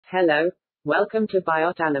Hello, welcome to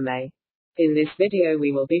Biot Anime. In this video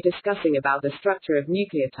we will be discussing about the structure of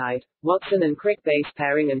nucleotide, Watson and Crick base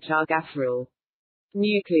pairing and Chargaff's rule.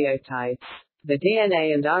 Nucleotides. The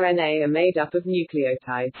DNA and RNA are made up of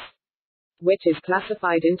nucleotides, which is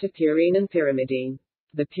classified into purine and pyrimidine.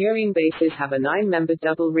 The purine bases have a 9-membered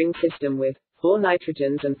double ring system with 4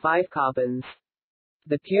 nitrogens and 5 carbons.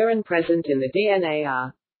 The purine present in the DNA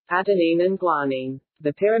are adenine and guanine.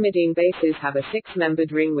 The pyrimidine bases have a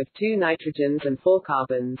 6-membered ring with 2 nitrogens and 4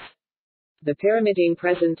 carbons. The pyrimidine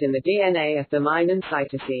present in the DNA are thymine and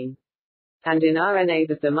cytosine. And in RNA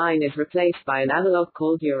the thymine is replaced by an analog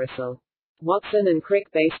called uracil. Watson and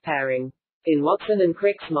Crick base pairing. In Watson and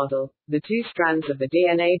Crick's model, the 2 strands of the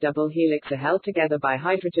DNA double helix are held together by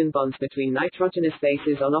hydrogen bonds between nitrogenous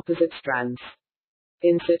bases on opposite strands,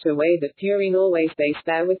 in such a way that purine always base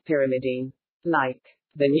pair with pyrimidine. Like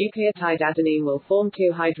the nucleotide adenine will form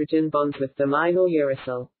 2 hydrogen bonds with thymine or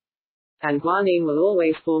uracil, and guanine will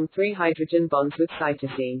always form 3 hydrogen bonds with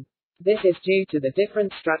cytosine. This is due to the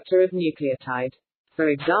different structure of nucleotide. For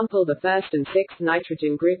example, the 1st and 6th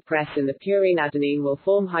nitrogen group press in the purine adenine will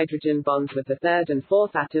form hydrogen bonds with the 3rd and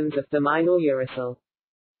 4th atoms of thymine or uracil.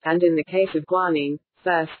 And in the case of guanine,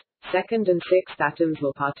 1st, 2nd and 6th atoms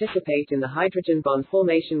will participate in the hydrogen bond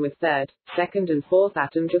formation with 3rd, 2nd and 4th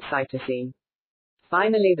atoms of cytosine.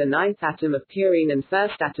 Finally, the 9th atom of purine and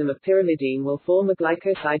 1st atom of pyrimidine will form a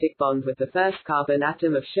glycosidic bond with the 1st carbon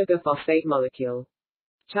atom of sugar phosphate molecule.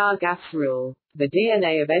 Chargaff's rule. The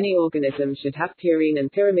DNA of any organism should have purine and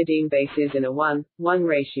pyrimidine bases in a 1:1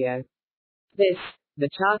 ratio. The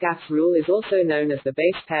Chargaff's rule is also known as the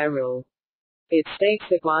base pair rule. It states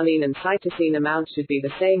that guanine and cytosine amounts should be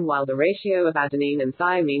the same while the ratio of adenine and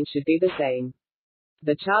thymine should be the same.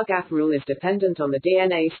 The Chargaff rule is dependent on the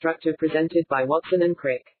DNA structure presented by Watson and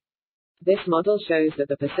Crick. This model shows that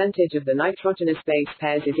the percentage of the nitrogenous base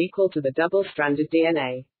pairs is equal to the double-stranded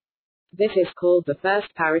DNA. This is called the first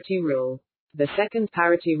parity rule. The second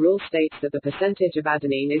parity rule states that the percentage of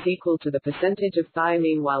adenine is equal to the percentage of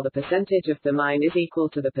thymine while the percentage of thymine is equal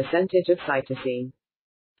to the percentage of cytosine.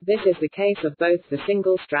 This is the case of both the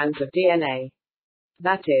single strands of DNA.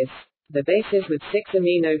 That is, the bases with 6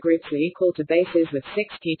 amino groups are equal to bases with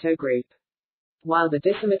 6 keto group. While the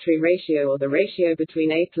dissymmetry ratio or the ratio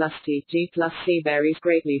between A plus T, G plus C varies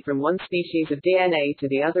greatly from one species of DNA to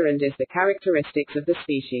the other and is the characteristics of the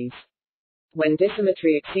species. When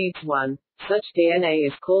dissymmetry exceeds 1, such DNA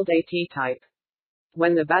is called AT type.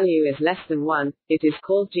 When the value is less than 1, it is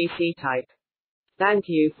called GC type. Thank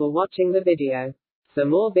you for watching the video. For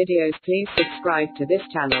more videos please subscribe to this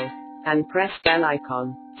channel and press bell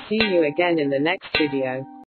icon. See you again in the next video.